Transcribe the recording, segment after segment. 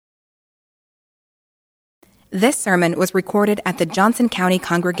This sermon was recorded at the Johnson County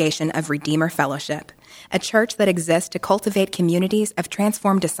Congregation of Redeemer Fellowship, a church that exists to cultivate communities of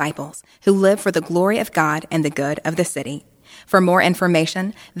transformed disciples who live for the glory of God and the good of the city. For more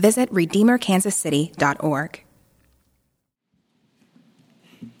information, visit redeemerkansascity.org.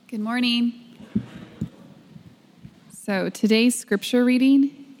 Good morning. So today's scripture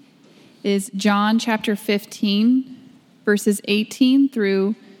reading is John chapter 15, verses 18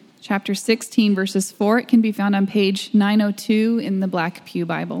 through chapter 16, verses 4. It can be found on page 902 in the Black Pew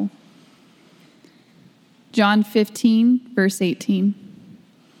Bible. John 15, verse 18.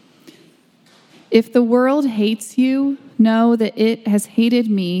 If the world hates you, know that it has hated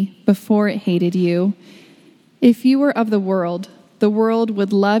me before it hated you. If you were of the world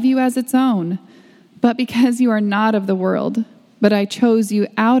would love you as its own. But because you are not of the world, but I chose you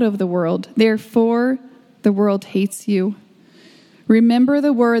out of the world, therefore the world hates you. Remember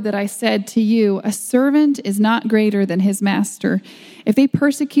the word that I said to you, a servant is not greater than his master. If they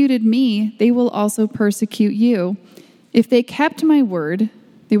persecuted me, they will also persecute you. If they kept my word,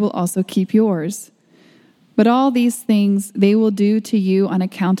 they will also keep yours. But all these things they will do to you on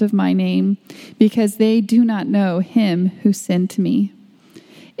account of my name, because they do not know him who sent me.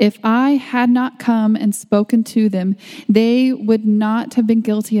 If I had not come and spoken to them, they would not have been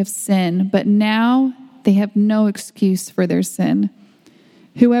guilty of sin, but now they have no excuse for their sin.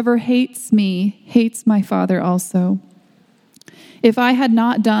 Whoever hates me hates my Father also. If I had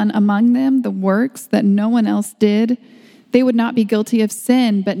not done among them the works that no one else did, they would not be guilty of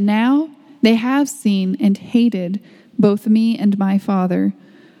sin, but now they have seen and hated both me and my Father.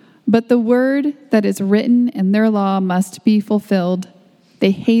 But the word that is written in their law must be fulfilled.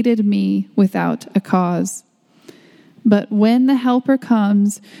 They hated me without a cause. But when the Helper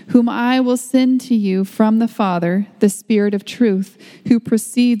comes, whom I will send to you from the Father, the Spirit of truth, who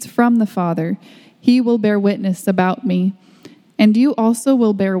proceeds from the Father, he will bear witness about me. And you also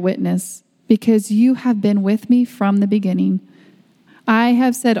will bear witness, because you have been with me from the beginning. I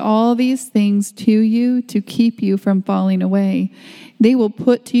have said all these things to you to keep you from falling away. They will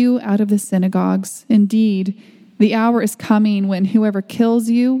put you out of the synagogues. Indeed, the hour is coming when whoever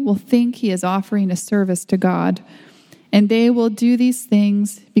kills you will think he is offering a service to God. And they will do these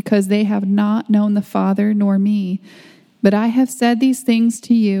things because they have not known the Father nor me. But I have said these things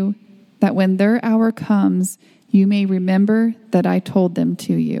to you, that when their hour comes, you may remember that I told them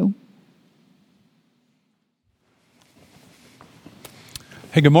to you.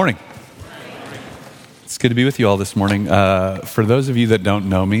 Hey, good morning. It's good to be with you all this morning. For those of you that don't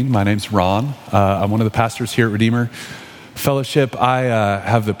know me, my name's Ron. I'm one of the pastors here at Redeemer Fellowship. I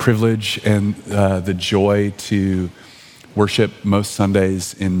have the privilege and the joy to worship most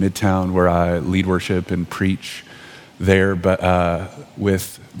Sundays in Midtown, where I lead worship and preach there. But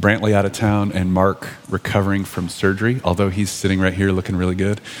with Brantley out of town and Mark recovering from surgery, although he's sitting right here looking really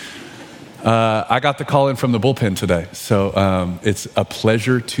good, I got the call in from the bullpen today. So it's a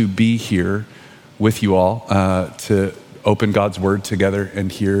pleasure to be here with you all to open God's word together and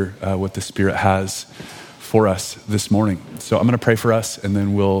hear what the Spirit has for us this morning. So I'm going to pray for us, and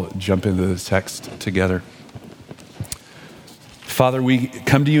then we'll jump into the text together. Father, we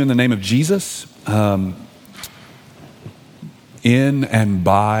come to you in the name of Jesus, in and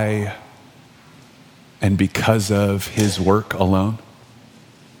by and because of his work alone.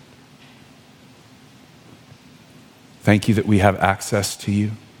 Thank you that we have access to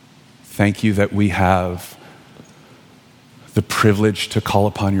you. Thank you that we have the privilege to call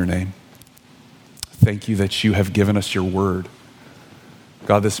upon your name. Thank you that you have given us your word.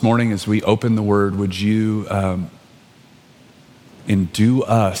 God, this morning as we open the word, would you endue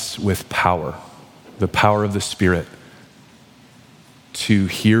us with power, the power of the Spirit, to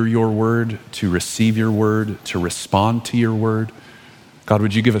hear your word, to receive your word, to respond to your word. God,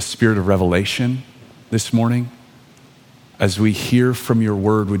 would you give a spirit of revelation this morning? As we hear from your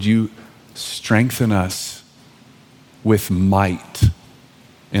word, would you strengthen us with might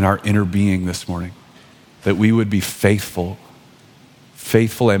in our inner being this morning, that we would be faithful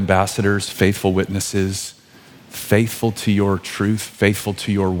ambassadors, faithful witnesses, faithful to your truth, faithful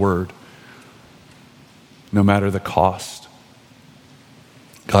to your word, no matter the cost.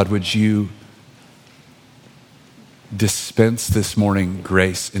 God, would you dispense this morning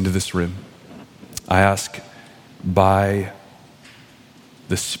grace into this room? I ask by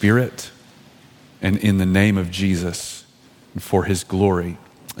the Spirit and in the name of Jesus and for his glory.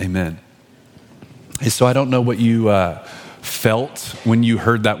 Amen. Hey, so I don't know what you felt when you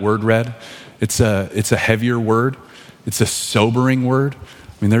heard that word read. It's a heavier word. It's a sobering word. I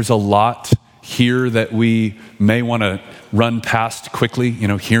mean, there's a lot here that we may want to run past quickly,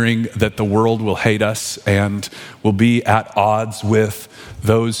 hearing that the world will hate us and will be at odds with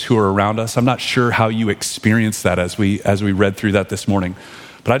those who are around us. I'm not sure how you experienced that as we read through that this morning.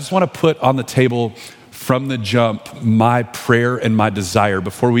 But I just want to put on the table from the jump my prayer and my desire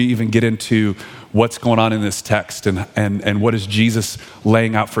before we even get into what's going on in this text and what is Jesus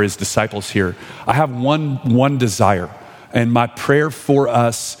laying out for his disciples here. I have one desire, and my prayer for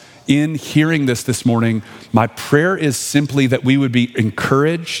us in hearing this morning, my prayer is simply that we would be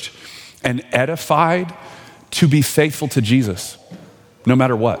encouraged and edified to be faithful to Jesus, no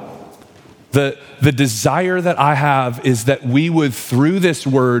matter what. The desire that I have is that we would, through this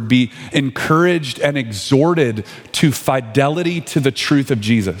word, be encouraged and exhorted to fidelity to the truth of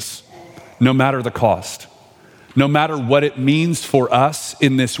Jesus, no matter the cost, no matter what it means for us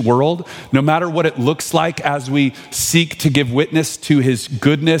in this world, no matter what it looks like as we seek to give witness to his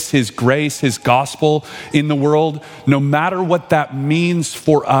goodness, his grace, his gospel in the world, no matter what that means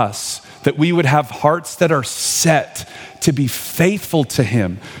for us, that we would have hearts that are set to be faithful to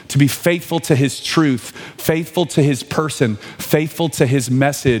him, to be faithful to his truth, faithful to his person, faithful to his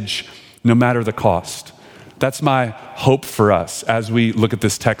message, no matter the cost. That's my hope for us as we look at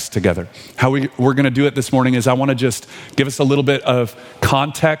this text together. How we're going to do it this morning is I want to just give us a little bit of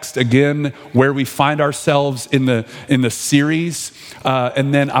context, again, where we find ourselves in the series.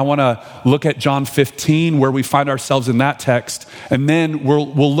 And then I want to look at John 15, where we find ourselves in that text. And then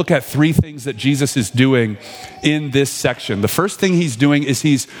we'll look at three things that Jesus is doing in this section. The first thing he's doing is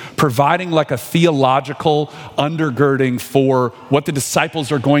he's providing like a theological undergirding for what the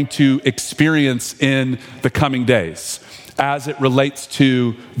disciples are going to experience in the coming days as it relates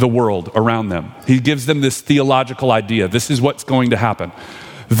to the world around them. He gives them this theological idea. This is what's going to happen.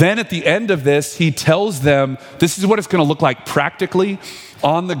 Then at the end of this, he tells them, this is what it's going to look like practically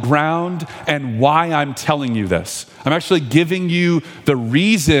on the ground and why I'm telling you this. I'm actually giving you the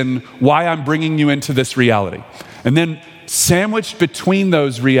reason why I'm bringing you into this reality. And then sandwiched between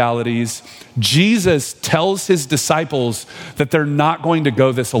those realities, Jesus tells his disciples that they're not going to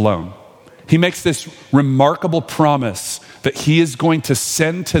go this alone. He makes this remarkable promise that he is going to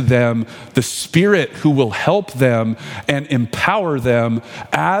send to them the Spirit who will help them and empower them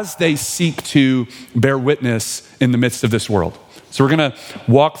as they seek to bear witness in the midst of this world. So we're going to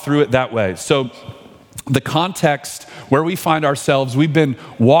walk through it that way. So the context where we find ourselves, we've been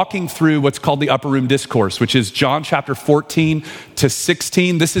walking through what's called the Upper Room Discourse, which is John chapter 14 to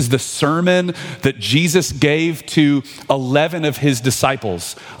 16. This is the sermon that Jesus gave to 11 of his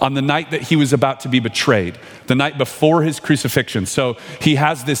disciples on the night that he was about to be betrayed, the night before his crucifixion. So he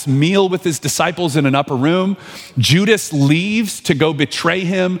has this meal with his disciples in an upper room. Judas leaves to go betray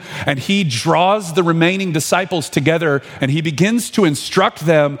him, and he draws the remaining disciples together, and he begins to instruct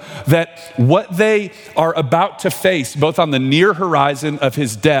them that what they are about to face, both on the near horizon of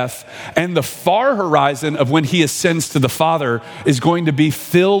his death and the far horizon of when he ascends to the Father, is going to be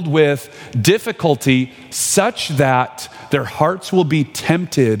filled with difficulty such that their hearts will be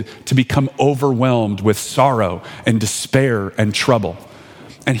tempted to become overwhelmed with sorrow and despair and trouble.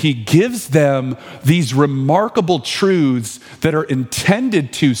 And he gives them these remarkable truths that are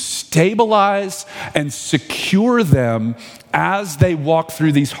intended to stabilize and secure them as they walk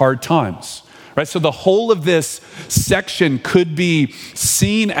through these hard times. Right? So the whole of this section could be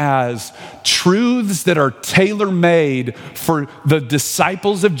seen as truths that are tailor-made for the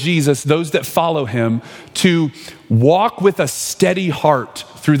disciples of Jesus, those that follow him, to walk with a steady heart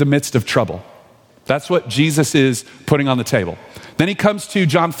through the midst of trouble. That's what Jesus is putting on the table. Then he comes to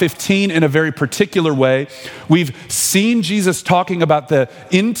John 15 in a very particular way. We've seen Jesus talking about the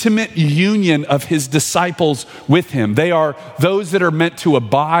intimate union of his disciples with him. They are those that are meant to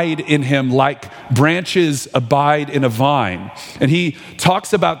abide in him like branches abide in a vine. And he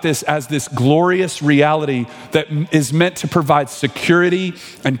talks about this as this glorious reality that is meant to provide security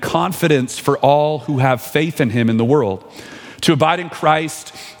and confidence for all who have faith in him in the world. To abide in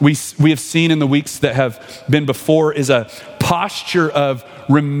Christ, we have seen in the weeks that have been before, is a posture of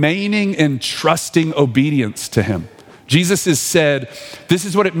remaining in trusting obedience to him. Jesus has said, this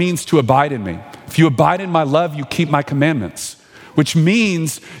is what it means to abide in me. If you abide in my love, you keep my commandments, which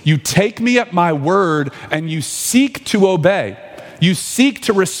means you take me at my word and you seek to obey. You seek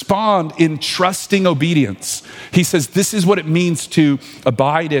to respond in trusting obedience. He says, this is what it means to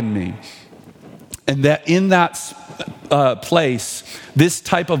abide in me. And that in that place, this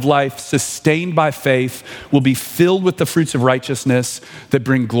type of life sustained by faith will be filled with the fruits of righteousness that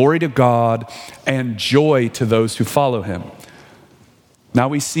bring glory to God and joy to those who follow him. Now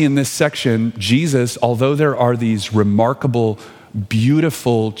we see in this section, Jesus, although there are these remarkable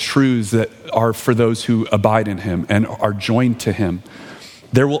beautiful truths that are for those who abide in him and are joined to him.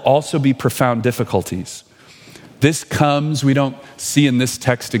 There will also be profound difficulties. This comes, we don't see in this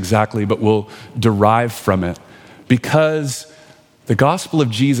text exactly, but we'll derive from it, because the gospel of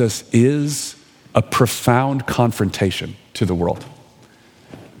Jesus is a profound confrontation to the world.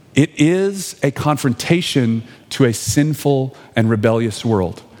 It is a confrontation to a sinful and rebellious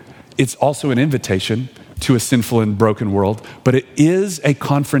world. It's also an invitation to a sinful and broken world, but it is a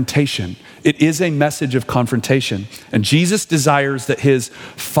confrontation. It is a message of confrontation. And Jesus desires that his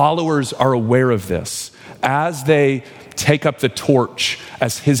followers are aware of this as they take up the torch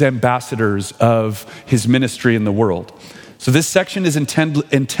as his ambassadors of his ministry in the world. So this section is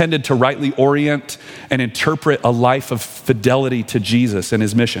intended to rightly orient and interpret a life of fidelity to Jesus and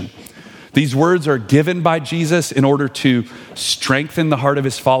his mission. These words are given by Jesus in order to strengthen the heart of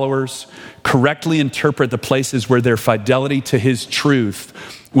his followers, correctly interpret the places where their fidelity to his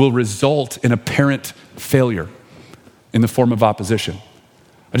truth will result in apparent failure in the form of opposition.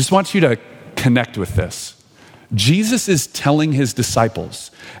 I just want you to connect with this. Jesus is telling his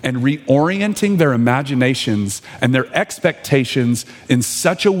disciples and reorienting their imaginations and their expectations in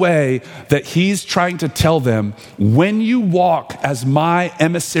such a way that he's trying to tell them, when you walk as my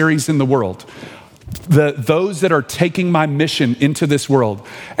emissaries in the world, those that are taking my mission into this world,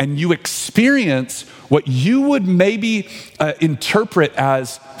 and you experience what you would maybe interpret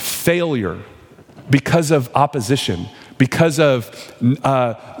as failure because of opposition, because of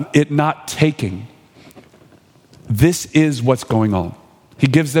it not taking, this is what's going on. He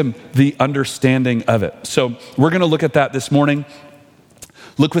gives them the understanding of it. So we're going to look at that this morning.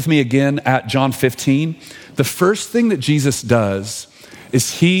 Look with me again at John 15. The first thing that Jesus does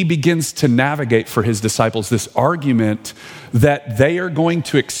is he begins to navigate for his disciples this argument that they are going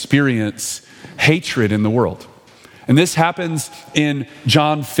to experience hatred in the world. And this happens in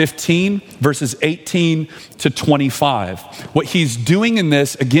John 15, verses 18 to 25. What he's doing in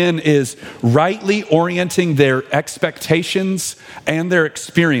this, again, is rightly orienting their expectations and their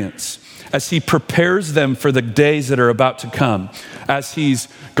experience as he prepares them for the days that are about to come, as he's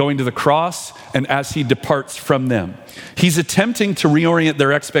going to the cross and as he departs from them. He's attempting to reorient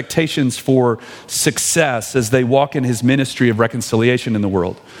their expectations for success as they walk in his ministry of reconciliation in the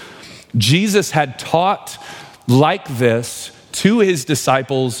world. Jesus had taught like this to his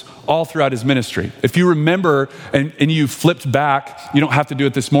disciples all throughout his ministry. If you remember, and you flipped back, you don't have to do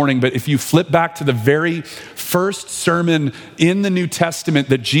it this morning, but if you flip back to the very first sermon in the New Testament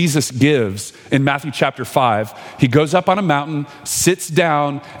that Jesus gives in Matthew chapter 5, he goes up on a mountain, sits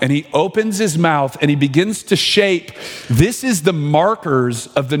down, and he opens his mouth and he begins to shape, this is the markers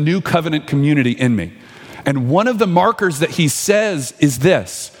of the new covenant community in me. And one of the markers that he says is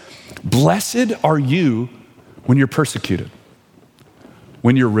this: blessed are you when you're persecuted,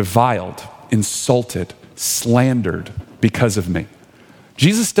 when you're reviled, insulted, slandered because of me.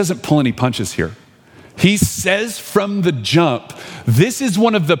 Jesus doesn't pull any punches here. He says from the jump, this is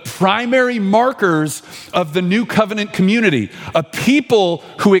one of the primary markers of the new covenant community, a people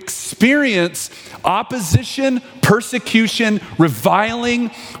who experience opposition, persecution, reviling,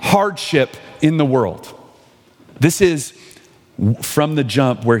 hardship in the world. This is from the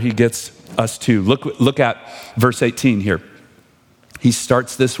jump where he gets us to. Look at verse 18 here. He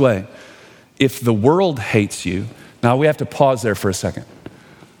starts this way. If the world hates you, now we have to pause there for a second.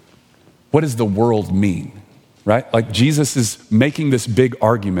 What does the world mean, right? Like Jesus is making this big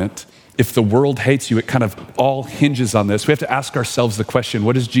argument. If the world hates you, it kind of all hinges on this. We have to ask ourselves the question,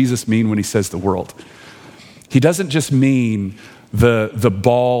 what does Jesus mean when he says the world? He doesn't just mean the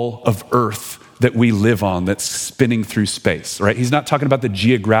ball of earth that we live on that's spinning through space, right? He's not talking about the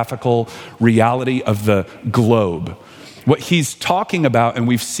geographical reality of the globe. What he's talking about, and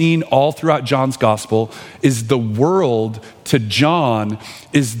we've seen all throughout John's gospel, is the world to John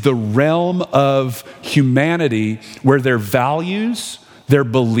is the realm of humanity where their values, their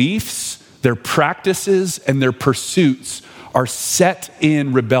beliefs, their practices, and their pursuits are set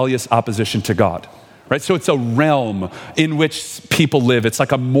in rebellious opposition to God. Right? So it's a realm in which people live. It's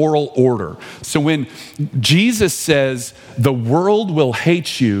like a moral order. So when Jesus says the world will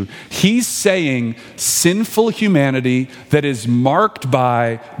hate you, he's saying sinful humanity that is marked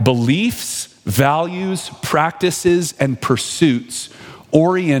by beliefs, values, practices, and pursuits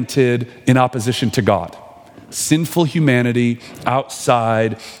oriented in opposition to God. Sinful humanity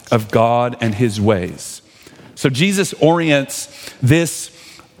outside of God and his ways. So Jesus orients this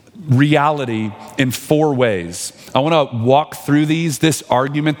reality in four ways. I want to walk through these. This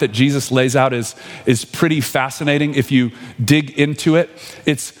argument that Jesus lays out is pretty fascinating if you dig into it.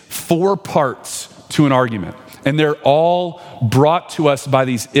 It's four parts to an argument. And they're all brought to us by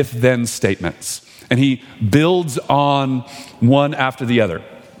these if-then statements. And he builds on one after the other.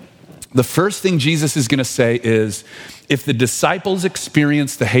 The first thing Jesus is going to say is, if the disciples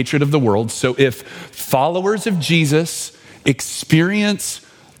experience the hatred of the world, so if followers of Jesus experience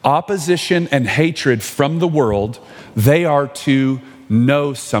opposition and hatred from the world, they are to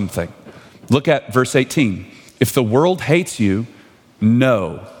know something. Look at verse 18. If the world hates you,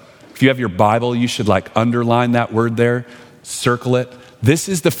 know. If you have your Bible, you should underline that word there, circle it. This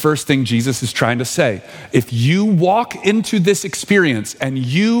is the first thing Jesus is trying to say. If you walk into this experience and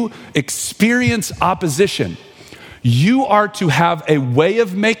you experience opposition, you are to have a way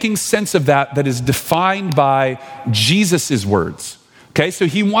of making sense of that is defined by Jesus's words. Okay, so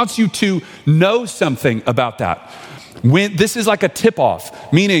he wants you to know something about that. This is like a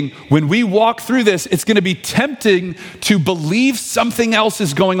tip-off, meaning when we walk through this, it's going to be tempting to believe something else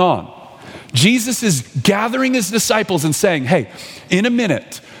is going on. Jesus is gathering his disciples and saying, hey, in a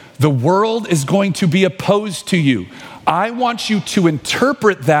minute, the world is going to be opposed to you. I want you to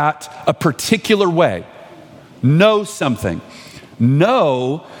interpret that a particular way. Know something.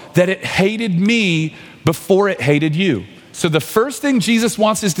 Know that it hated me before it hated you. So the first thing Jesus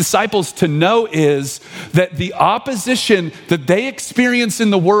wants his disciples to know is that the opposition that they experience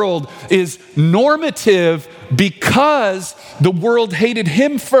in the world is normative because the world hated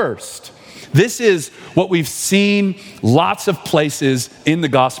him first. This is what we've seen lots of places in the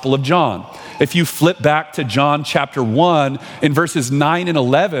Gospel of John. If you flip back to John chapter 1 in verses 9 and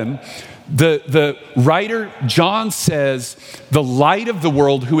 11, the writer John says, the light of the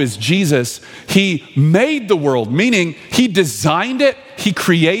world, who is Jesus, he made the world, meaning he designed it, he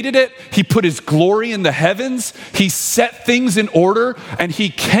created it, he put his glory in the heavens, he set things in order, and he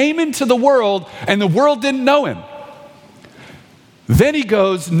came into the world, and the world didn't know him. Then he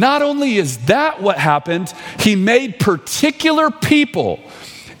goes, not only is that what happened, he made particular people,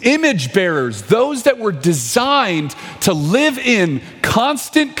 image bearers, those that were designed to live in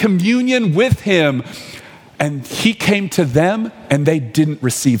constant communion with him. And he came to them and they didn't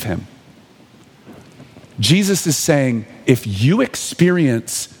receive him. Jesus is saying, if you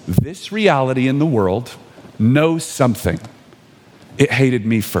experience this reality in the world, know something. It hated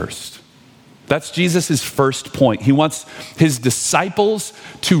me first. That's Jesus' first point. He wants his disciples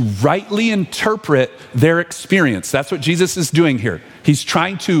to rightly interpret their experience. That's what Jesus is doing here. He's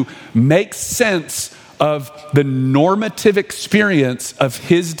trying to make sense of the normative experience of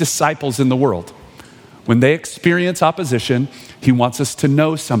his disciples in the world. When they experience opposition, he wants us to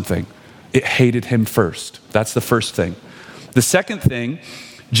know something. It hated him first. That's the first thing. The second thing,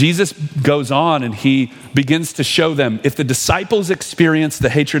 Jesus goes on and he begins to show them, if the disciples experience the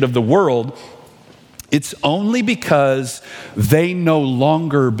hatred of the world, it's only because they no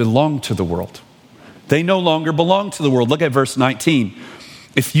longer belong to the world. They no longer belong to the world. Look at verse 19.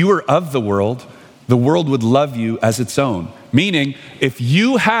 If you were of the world would love you as its own. Meaning, if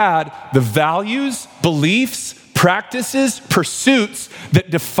you had the values, beliefs, practices, pursuits that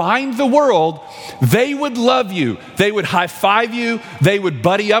defined the world, they would love you. They would high-five you. They would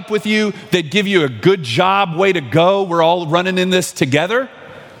buddy up with you. They'd give you a good job, way to go. We're all running in this together.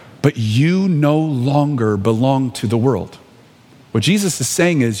 But you no longer belong to the world. What Jesus is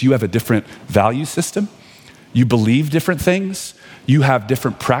saying is you have a different value system. You believe different things. You have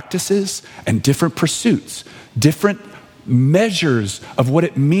different practices and different pursuits, different measures of what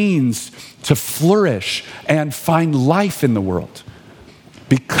it means to flourish and find life in the world.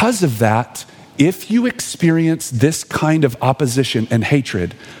 Because of that, if you experience this kind of opposition and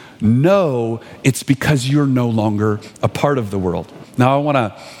hatred, know it's because you're no longer a part of the world. Now, I want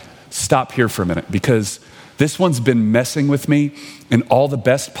to stop here for a minute because this one's been messing with me in all the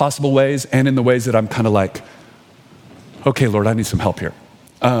best possible ways and in the ways that I'm kind of like, okay, Lord, I need some help here.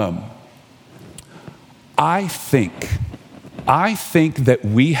 I think that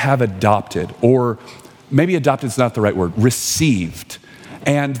we have adopted, or maybe adopted is not the right word, received.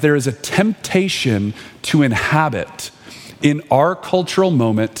 And there is a temptation to inhabit in our cultural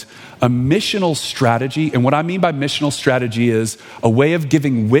moment a missional strategy. And what I mean by missional strategy is a way of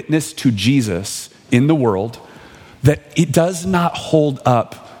giving witness to Jesus in the world that it does not hold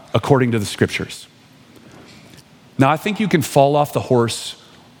up according to the scriptures. Now, I think you can fall off the horse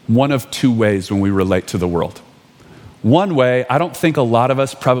one of two ways when we relate to the world. One way, I don't think a lot of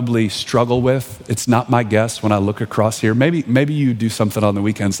us probably struggle with. It's not my guess when I look across here. Maybe you do something on the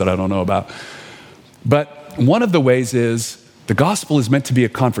weekends that I don't know about. But one of the ways is the gospel is meant to be a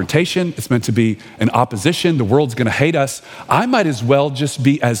confrontation. It's meant to be an opposition. The world's going to hate us. I might as well just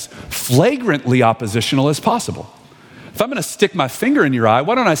be as flagrantly oppositional as possible. If I'm going to stick my finger in your eye,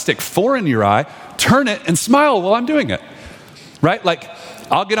 why don't I stick 4 in your eye, turn it, and smile while I'm doing it, right? Like,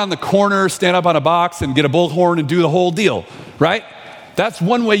 I'll get on the corner, stand up on a box, and get a bullhorn and do the whole deal, right? That's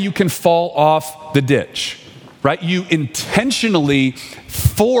one way you can fall off the ditch, right? You intentionally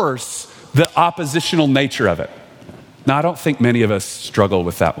force the oppositional nature of it. Now, I don't think many of us struggle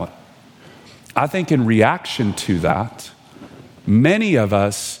with that one. I think in reaction to that, many of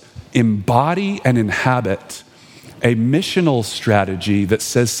us embody and inhabit a missional strategy that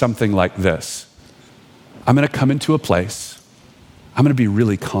says something like this. I'm going to come into a place. I'm going to be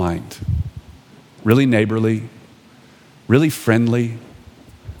really kind, really neighborly, really friendly.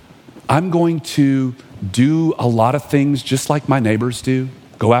 I'm going to do a lot of things just like my neighbors do,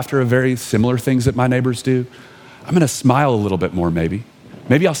 go after very similar things that my neighbors do. I'm going to smile a little bit more maybe.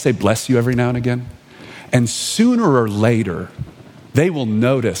 Maybe I'll say bless you every now and again. And sooner or later, they will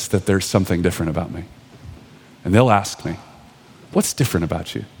notice that there's something different about me. And they'll ask me, what's different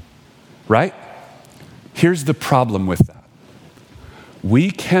about you? Right? Here's the problem with that.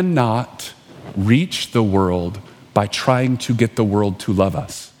 We cannot reach the world by trying to get the world to love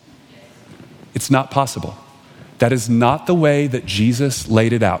us. It's not possible. That is not the way that Jesus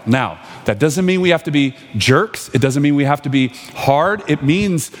laid it out. Now, that doesn't mean we have to be jerks. It doesn't mean we have to be hard. It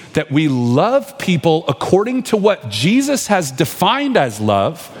means that we love people according to what Jesus has defined as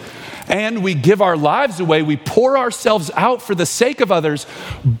love, and we give our lives away. We pour ourselves out for the sake of others,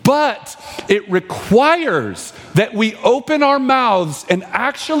 but it requires that we open our mouths and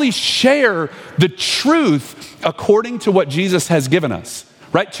actually share the truth according to what Jesus has given us.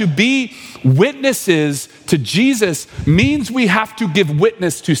 Right? To be witnesses to Jesus means we have to give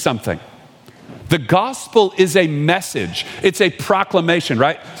witness to something. The gospel is a message. It's a proclamation,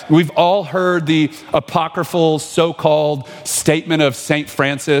 right? We've all heard the apocryphal so-called statement of St.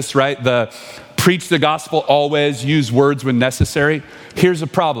 Francis, right? The preach the gospel always, use words when necessary. Here's a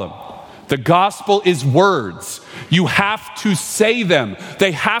problem. The gospel is words. You have to say them.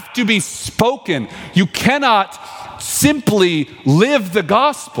 They have to be spoken. You cannot simply live the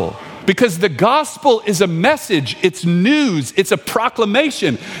gospel, because the gospel is a message, it's news, it's a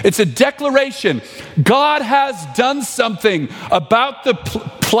proclamation, it's a declaration. God has done something about the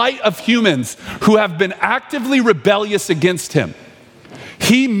plight of humans who have been actively rebellious against him.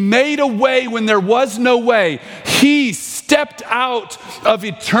 He made a way when there was no way. He stepped out of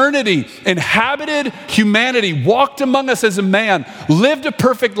eternity, inhabited humanity, walked among us as a man, lived a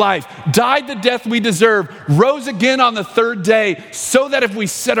perfect life, died the death we deserve, rose again on the 3rd day, so that if we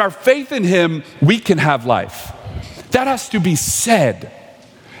set our faith in him, we can have life. That has to be said.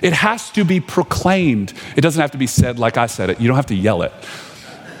 It has to be proclaimed. It doesn't have to be said like I said it. You don't have to yell it.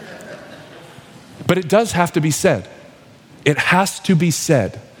 But it does have to be said. It has to be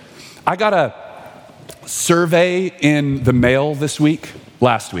said. I got a survey in the mail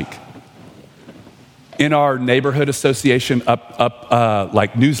last week, in our neighborhood association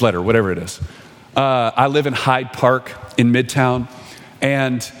like newsletter, whatever it is. I live in Hyde Park in Midtown,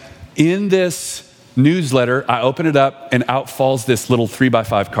 and in this newsletter, I open it up and out falls this little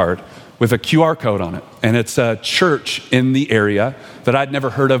 3x5 card with a QR code on it. And it's a church in the area that I'd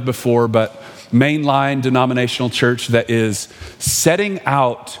never heard of before, but mainline denominational church that is setting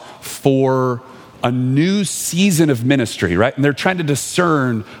out for a new season of ministry, right? And they're trying to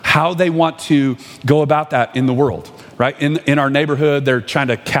discern how they want to go about that in the world, right? In our neighborhood, they're trying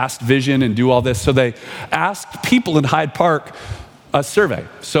to cast vision and do all this. So they asked people in Hyde Park a survey.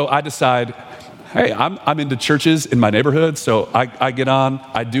 So I decide, hey, I'm into churches in my neighborhood, so I get on,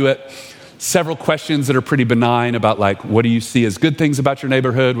 I do it. Several questions that are pretty benign about, like, what do you see as good things about your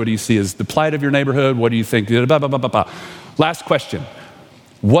neighborhood? What do you see as the plight of your neighborhood? What do you think? Blah, blah, blah, blah, blah. Last question.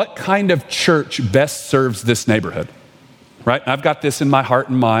 What kind of church best serves this neighborhood? Right? I've got this in my heart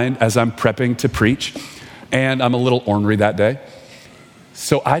and mind as I'm prepping to preach, and I'm a little ornery that day.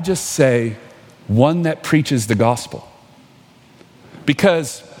 So I just say, one that preaches the gospel.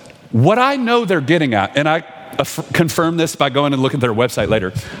 Because what I know they're getting at, and I confirm this by going and looking at their website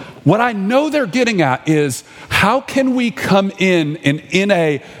later. What I know they're getting at is, how can we come in and in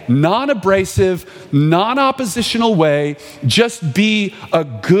a non-abrasive, non-oppositional way, just be a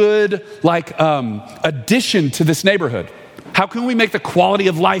good addition to this neighborhood? How can we make the quality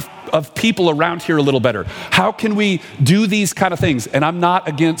of life of people around here a little better? How can we do these kind of things? And I'm not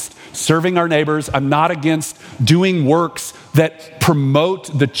against serving our neighbors. I'm not against doing works that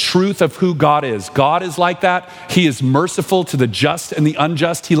promote the truth of who God is. God is like that. He is merciful to the just and the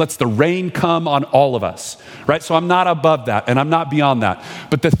unjust. He lets the rain come on all of us, right? So I'm not above that and I'm not beyond that.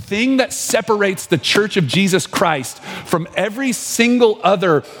 But the thing that separates the Church of Jesus Christ from every single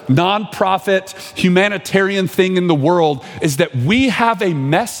other nonprofit humanitarian thing in the world is that we have a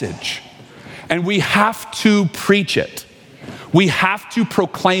message and we have to preach it. We have to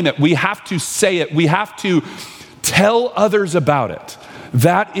proclaim it. We have to say it. We have to tell others about it.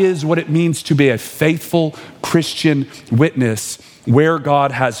 That is what it means to be a faithful Christian witness where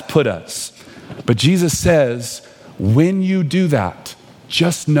God has put us. But Jesus says, when you do that,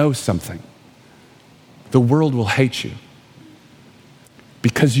 just know something. The world will hate you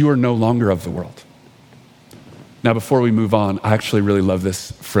because you are no longer of the world. Now, before we move on, I actually really love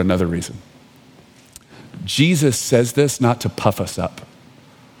this for another reason. Jesus says this not to puff us up.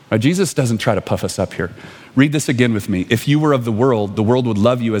 Now, Jesus doesn't try to puff us up here. Read this again with me. If you were of the world would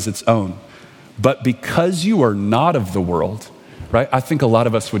love you as its own. But because you are not of the world, right? I think a lot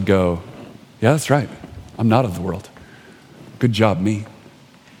of us would go, yeah, that's right. I'm not of the world. Good job, me.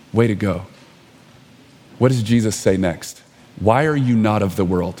 Way to go. What does Jesus say next? Why are you not of the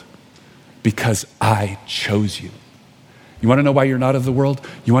world? Because I chose you. You want to know why you're not of the world?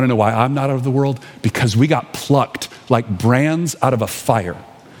 You want to know why I'm not of the world? Because we got plucked like brands out of a fire.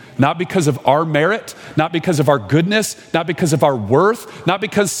 Not because of our merit, not because of our goodness, not because of our worth, not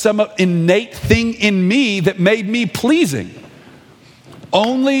because some innate thing in me that made me pleasing.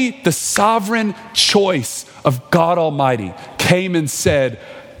 Only the sovereign choice of God Almighty came and said,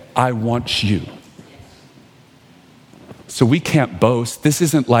 I want you. So we can't boast. This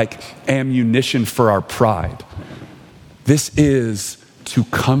isn't like ammunition for our pride. This is to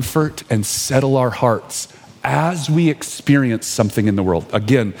comfort and settle our hearts as we experience something in the world.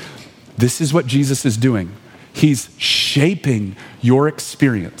 Again, this is what Jesus is doing. He's shaping your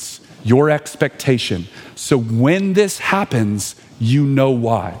experience, your expectation. So when this happens, you know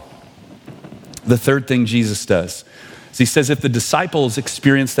why. The third thing Jesus does is he says, if the disciples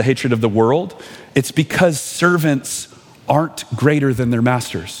experience the hatred of the world, it's because servants aren't greater than their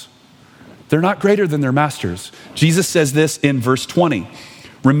masters. They're not greater than their masters. Jesus says this in verse 20.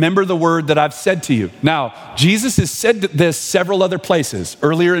 Remember the word that I've said to you. Now, Jesus has said this several other places.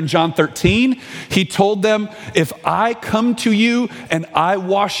 Earlier in John 13, he told them, if I come to you and I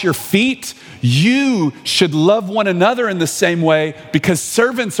wash your feet, you should love one another in the same way because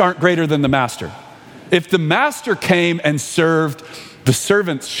servants aren't greater than the master. If the master came and served, the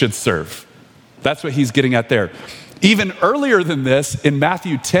servants should serve. That's what he's getting at there. Even earlier than this, in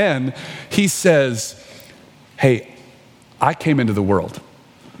Matthew 10, he says, hey, I came into the world.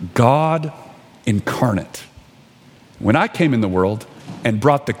 God incarnate. When I came in the world and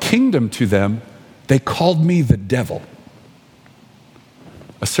brought the kingdom to them, they called me the devil.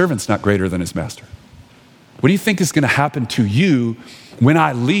 A servant's not greater than his master. What do you think is going to happen to you when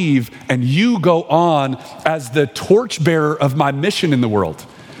I leave and you go on as the torchbearer of my mission in the world?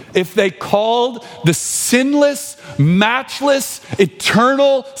 If they called the sinless, matchless,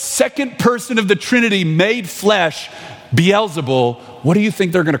 eternal second person of the Trinity made flesh Beelzebul, what do you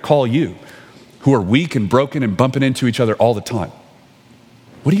think they're going to call you, who are weak and broken and bumping into each other all the time?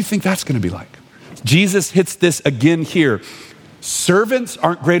 What do you think that's going to be like? Jesus hits this again here. Servants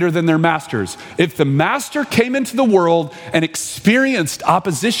aren't greater than their masters. If the master came into the world and experienced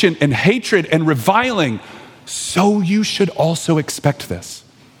opposition and hatred and reviling, so you should also expect this.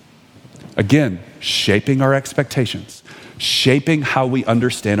 Again, shaping our expectations, shaping how we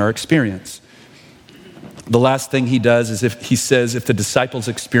understand our experience. The last thing he does is if the disciples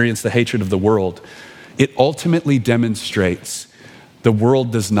experience the hatred of the world, it ultimately demonstrates the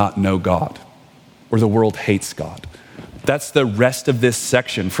world does not know God or the world hates God. That's the rest of this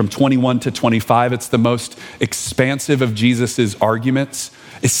section from 21 to 25. It's the most expansive of Jesus's arguments.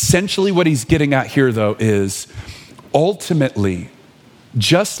 Essentially what he's getting at here though is ultimately,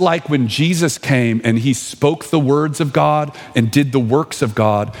 just like when Jesus came and he spoke the words of God and did the works of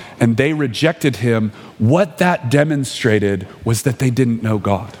God and they rejected him, what that demonstrated was that they didn't know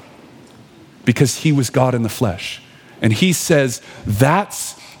God because he was God in the flesh. And he says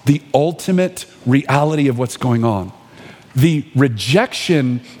that's the ultimate reality of what's going on. The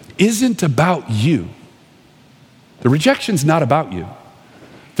rejection isn't about you. The rejection's not about you.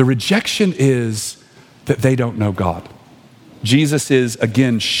 The rejection is that they don't know God. Jesus is,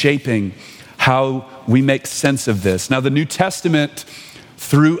 again, shaping how we make sense of this. Now, the New Testament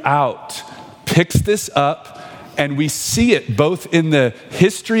throughout picks this up And we see it both in the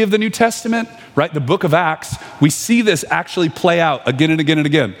history of the New Testament, right? The book of Acts, we see this actually play out again and again and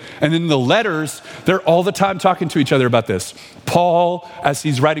again. And in the letters, they're all the time talking to each other about this. Paul, as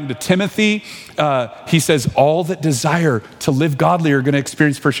he's writing to Timothy, he says, all that desire to live godly are going to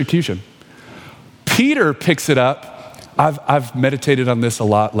experience persecution. Peter picks it up. I've meditated on this a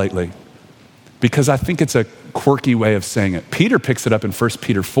lot lately because I think it's a quirky way of saying it. Peter picks it up in 1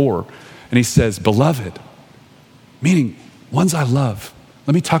 Peter 4, and he says, beloved, meaning ones I love.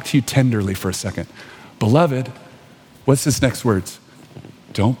 Let me talk to you tenderly for a second. Beloved, what's this next words?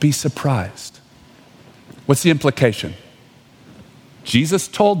 Don't be surprised. What's the implication? Jesus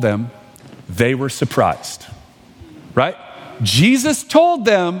told them they were surprised, right? Jesus told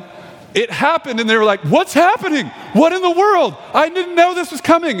them it happened and they were like, what's happening? What in the world? I didn't know this was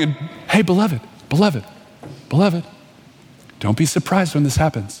coming. And hey, beloved, don't be surprised when this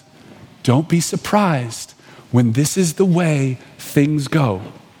happens. Don't be surprised when this is the way things go.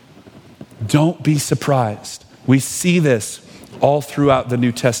 Don't be surprised. We see this all throughout the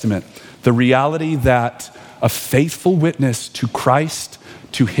New Testament. The reality that a faithful witness to Christ,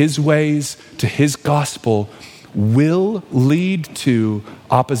 to his ways, to his gospel will lead to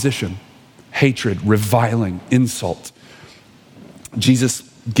opposition, hatred, reviling, insult. Jesus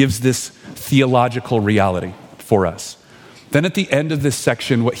gives this theological reality for us. Then at the end of this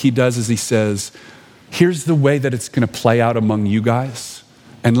section, what he does is he says, here's the way that it's going to play out among you guys.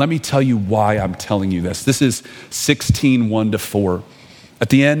 And let me tell you why I'm telling you this. This is 16, 1-4. At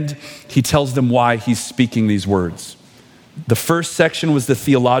the end, he tells them why he's speaking these words. The first section was the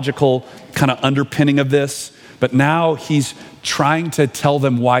theological kind of underpinning of this, but now he's trying to tell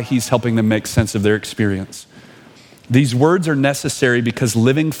them why he's helping them make sense of their experience. These words are necessary because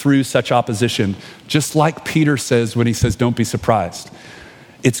living through such opposition, just like Peter says when he says, don't be surprised,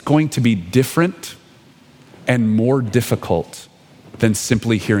 it's going to be different and more difficult than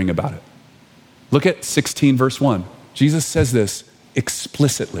simply hearing about it. Look at 16 verse 1. Jesus says this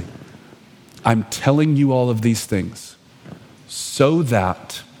explicitly. I'm telling you all of these things so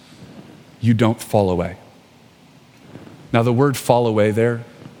that you don't fall away. Now the word fall away there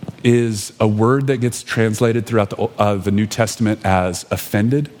is a word that gets translated throughout the New Testament as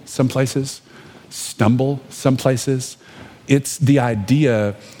offended some places, stumble some places. It's the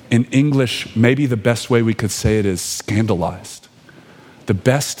idea in English, maybe the best way we could say it is scandalized. The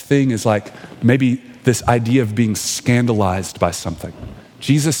best thing is like maybe this idea of being scandalized by something.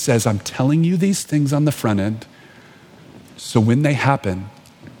 Jesus says, I'm telling you these things on the front end, so when they happen,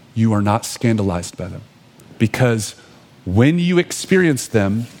 you are not scandalized by them. Because when you experience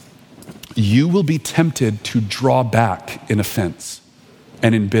them, you will be tempted to draw back in offense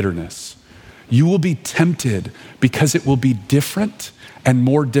and in bitterness. You will be tempted because it will be different and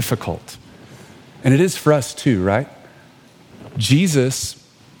more difficult. And it is for us too, right? Jesus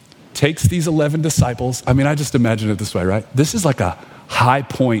takes these 11 disciples. I mean, I just imagine it this way, right? This is like a high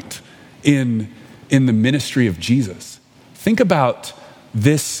point in the ministry of Jesus. Think about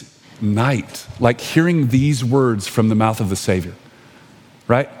this night, like hearing these words from the mouth of the Savior,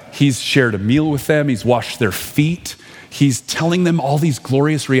 right? He's shared a meal with them. He's washed their feet. He's telling them all these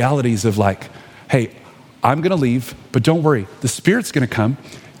glorious realities of like, hey, I'm going to leave, but don't worry. The Spirit's going to come.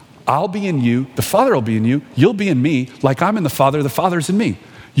 I'll be in you. The Father will be in you. You'll be in me. Like I'm in the Father's in me.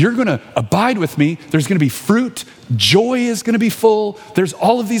 You're going to abide with me. There's going to be fruit. Joy is going to be full. There's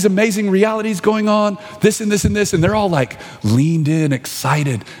all of these amazing realities going on, this and this and this. And they're all like leaned in,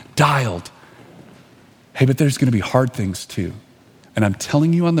 excited, dialed. Hey, but there's going to be hard things too. And I'm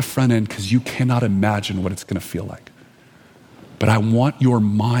telling you on the front end because you cannot imagine what it's going to feel like. But I want your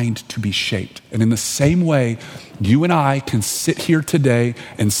mind to be shaped. And in the same way, you and I can sit here today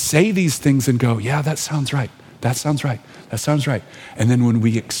and say these things and go, yeah, that sounds right. That sounds right. That sounds right. And then when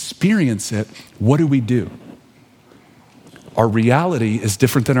we experience it, what do? Our reality is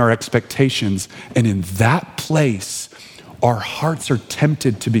different than our expectations. And in that place, our hearts are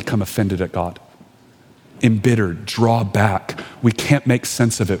tempted to become offended at God, embittered, draw back. We can't make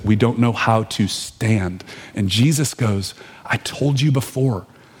sense of it. We don't know how to stand. And Jesus goes, I told you before,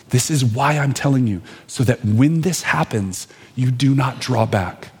 this is why I'm telling you, so that when this happens, you do not draw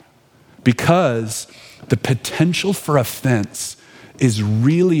back. Because the potential for offense is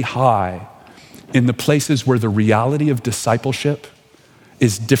really high in the places where the reality of discipleship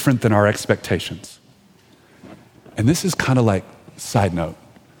is different than our expectations. And this is kind of like, side note,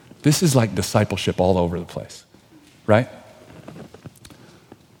 this is like discipleship all over the place, right?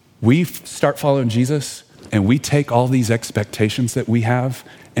 We start following Jesus and we take all these expectations that we have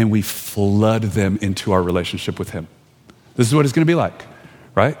and we flood them into our relationship with him. This is what it's going to be like,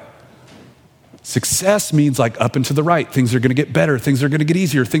 right? Success means like up and to the right. Things are going to get better. Things are going to get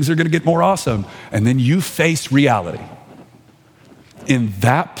easier. Things are going to get more awesome. And then you face reality. In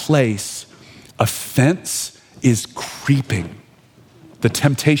that place, offense is creeping. The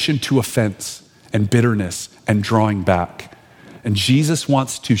temptation to offense and bitterness and drawing back. And Jesus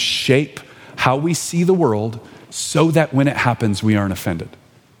wants to shape how we see the world so that when it happens, we aren't offended.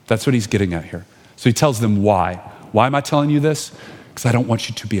 That's what he's getting at here. So he tells them why. Why am I telling you this? Because I don't want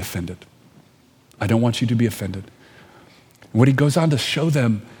you to be offended. I don't want you to be offended. And what he goes on to show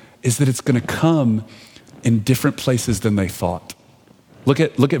them is that it's going to come in different places than they thought. Look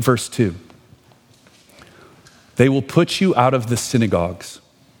at verse 2. They will put you out of the synagogues.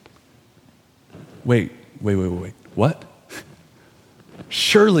 Wait. What?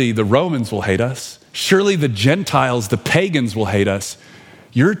 Surely the Romans will hate us. Surely the Gentiles, the pagans will hate us.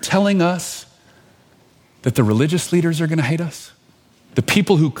 You're telling us that the religious leaders are going to hate us? The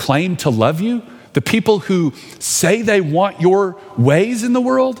people who claim to love you? The people who say they want your ways in the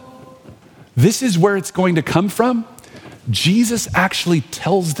world? This is where it's going to come from? Jesus actually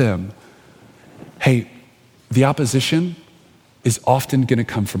tells them, hey, the opposition is often going to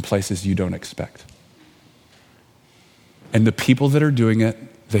come from places you don't expect. And the people that are doing it,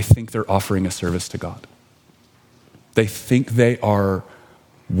 they think they're offering a service to God. They think they are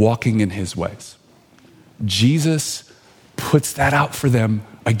walking in his ways. Jesus puts that out for them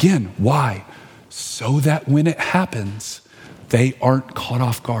again. Why? So that when it happens, they aren't caught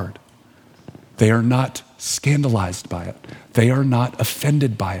off guard. They are not scandalized by it. They are not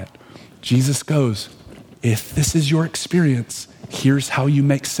offended by it. Jesus goes, if this is your experience, here's how you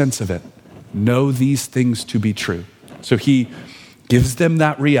make sense of it. Know these things to be true. So he gives them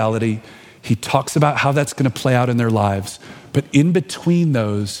that reality. He talks about how that's going to play out in their lives. But in between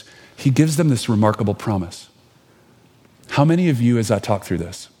those, he gives them this remarkable promise. How many of you, as I talk through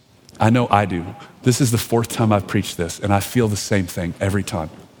this, I know I do. This is the 4th time I've preached this, and I feel the same thing every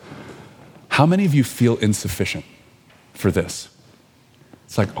time. How many of you feel insufficient for this?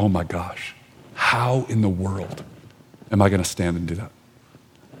 It's like, oh my gosh, how in the world am I going to stand and do that?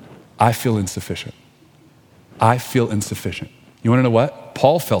 I feel insufficient. I feel insufficient. You want to know what?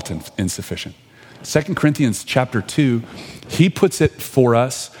 Paul felt insufficient. 2 Corinthians chapter 2, he puts it for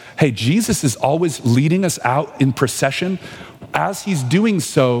us. Hey, Jesus is always leading us out in procession. As he's doing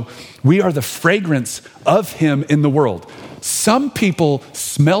so, we are the fragrance of him in the world. Some people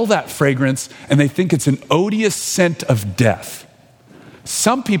smell that fragrance and they think it's an odious scent of death.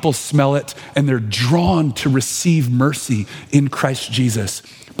 Some people smell it and they're drawn to receive mercy in Christ Jesus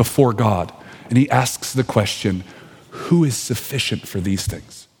before God. And he asks the question, who is sufficient for these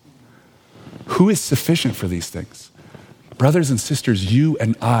things? Who is sufficient for these things? Brothers and sisters, you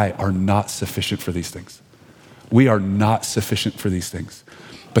and I are not sufficient for these things. We are not sufficient for these things.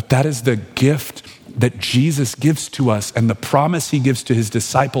 But that is the gift that Jesus gives to us and the promise he gives to his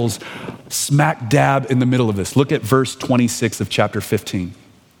disciples smack dab in the middle of this. Look at verse 26 of chapter 15.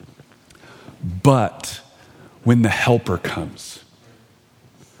 But when the helper comes,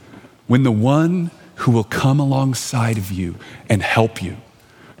 when the one who will come alongside of you and help you,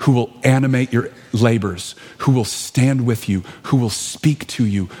 who will animate your labors, who will stand with you, who will speak to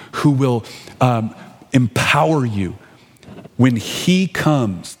you, who will empower you. When he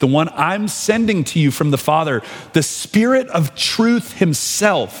comes, the one I'm sending to you from the Father, the Spirit of truth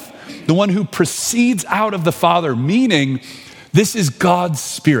himself, the one who proceeds out of the Father, meaning this is God's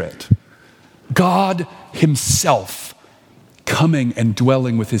Spirit, God himself coming and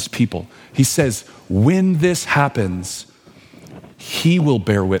dwelling with his people. He says, when this happens, he will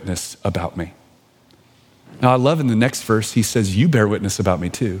bear witness about me. Now I love in the next verse, he says, you bear witness about me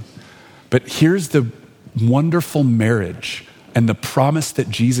too. But here's the wonderful marriage and the promise that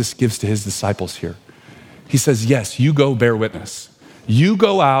Jesus gives to his disciples here. He says, yes, you go bear witness. You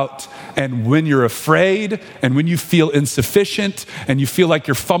go out, and when you're afraid and when you feel insufficient and you feel like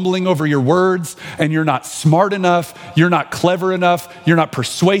you're fumbling over your words and you're not smart enough, you're not clever enough, you're not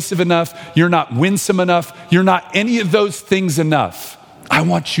persuasive enough, you're not winsome enough, you're not any of those things enough, I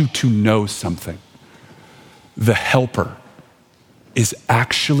want you to know something. The helper is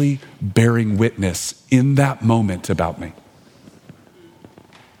actually bearing witness in that moment about me.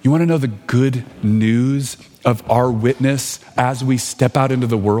 You want to know the good news of our witness as we step out into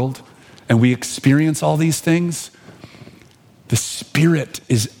the world and we experience all these things? The Spirit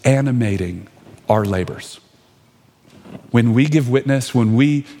is animating our labors. When we give witness, when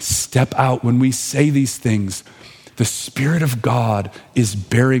we step out, when we say these things, the Spirit of God is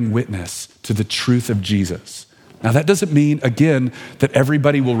bearing witness to the truth of Jesus. Now, that doesn't mean, again, that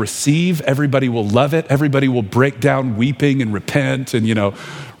everybody will receive, everybody will love it, everybody will break down weeping and repent and,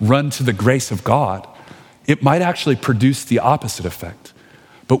 run to the grace of God. It might actually produce the opposite effect.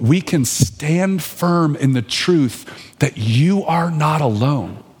 But we can stand firm in the truth that you are not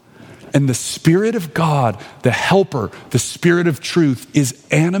alone. And the Spirit of God, the helper, the Spirit of truth, is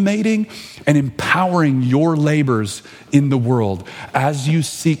animating and empowering your labors in the world as you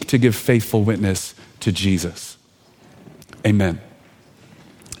seek to give faithful witness to Jesus. Amen.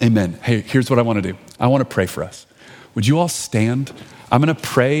 Amen. Hey, here's what I want to do. I want to pray for us. Would you all stand? I'm going to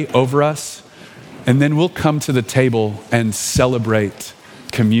pray over us, and then we'll come to the table and celebrate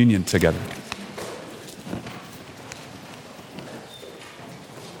communion together.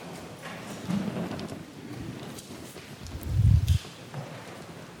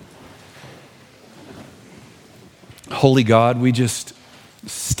 Holy God, we just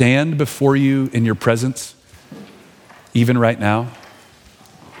stand before you in your presence, even right now.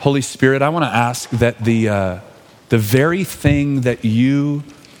 Holy Spirit, I want to ask that the very thing that you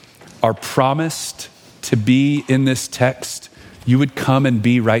are promised to be in this text, you would come and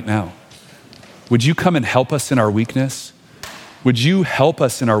be right now. Would you come and help us in our weakness? Would you help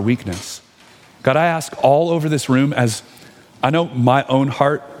us in our weakness? God, I ask all over this room, as I know my own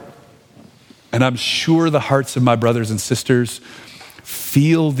heart, and I'm sure the hearts of my brothers and sisters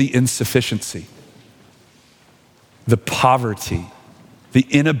feel the insufficiency, the poverty, the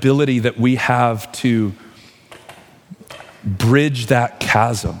inability that we have to bridge that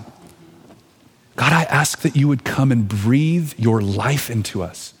chasm. God, I ask that you would come and breathe your life into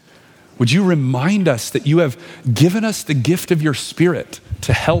us. Would you remind us that you have given us the gift of your Spirit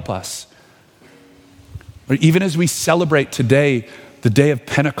to help us? Or even as we celebrate today, the day of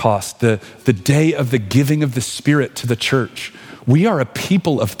Pentecost, the day of the giving of the Spirit to the church, we are a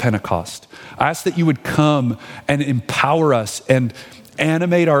people of Pentecost. I ask that you would come and empower us and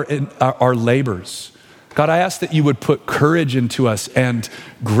animate our labors. God, I ask that you would put courage into us and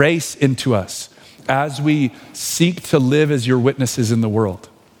grace into us as we seek to live as your witnesses in the world.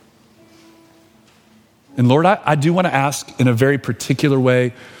 And Lord, I do want to ask in a very particular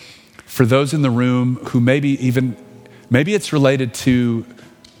way for those in the room who maybe it's related to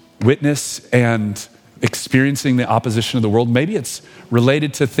witness and experiencing the opposition of the world. Maybe it's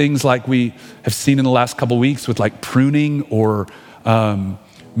related to things like we have seen in the last couple of weeks with like pruning or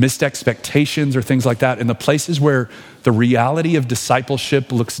missed expectations or things like that, in the places where the reality of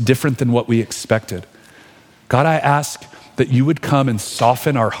discipleship looks different than what we expected. God, I ask that you would come and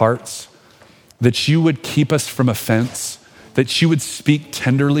soften our hearts, that you would keep us from offense, that you would speak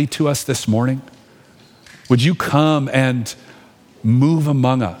tenderly to us this morning. Would you come and move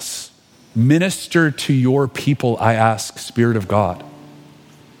among us? Minister to your people, I ask, Spirit of God.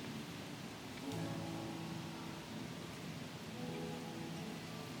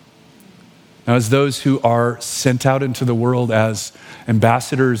 Now, as those who are sent out into the world as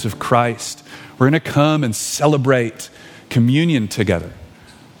ambassadors of Christ, we're going to come and celebrate communion together.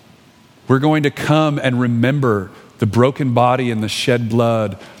 We're going to come and remember the broken body and the shed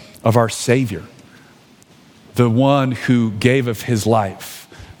blood of our Savior, the one who gave of his life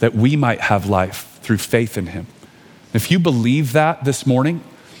that we might have life through faith in him. If you believe that this morning,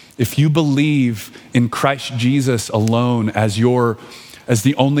 if you believe in Christ Jesus alone as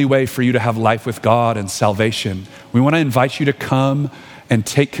the only way for you to have life with God and salvation, we want to invite you to come and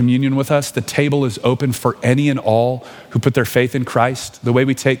take communion with us. The table is open for any and all who put their faith in Christ. The way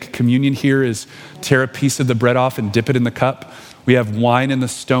we take communion here is tear a piece of the bread off and dip it in the cup. We have wine in the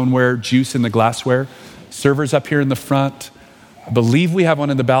stoneware, juice in the glassware. Servers up here in the front. I believe we have one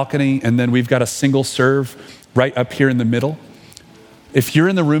in the balcony, and then we've got a single serve right up here in the middle. If you're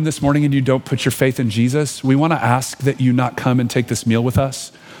in the room this morning and you don't put your faith in Jesus, we want to ask that you not come and take this meal with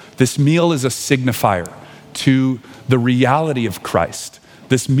us. This meal is a signifier to the reality of Christ.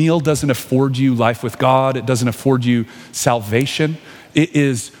 This meal doesn't afford you life with God. It doesn't afford you salvation. It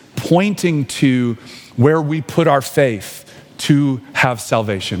is pointing to where we put our faith to have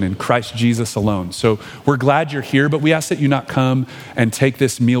salvation in Christ Jesus alone. So we're glad you're here, but we ask that you not come and take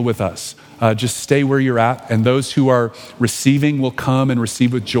this meal with us. Just stay where you're at, and those who are receiving will come and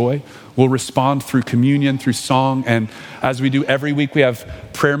receive with joy. We'll respond through communion, through song, and as we do every week, we have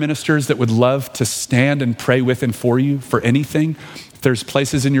prayer ministers that would love to stand and pray with and for you for anything. If there's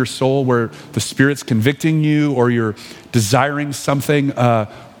places in your soul where the Spirit's convicting you or you're desiring something,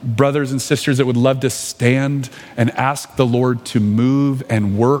 brothers and sisters that would love to stand and ask the Lord to move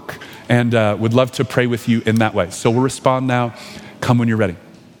and work and would love to pray with you in that way. So we'll respond now. Come when you're ready.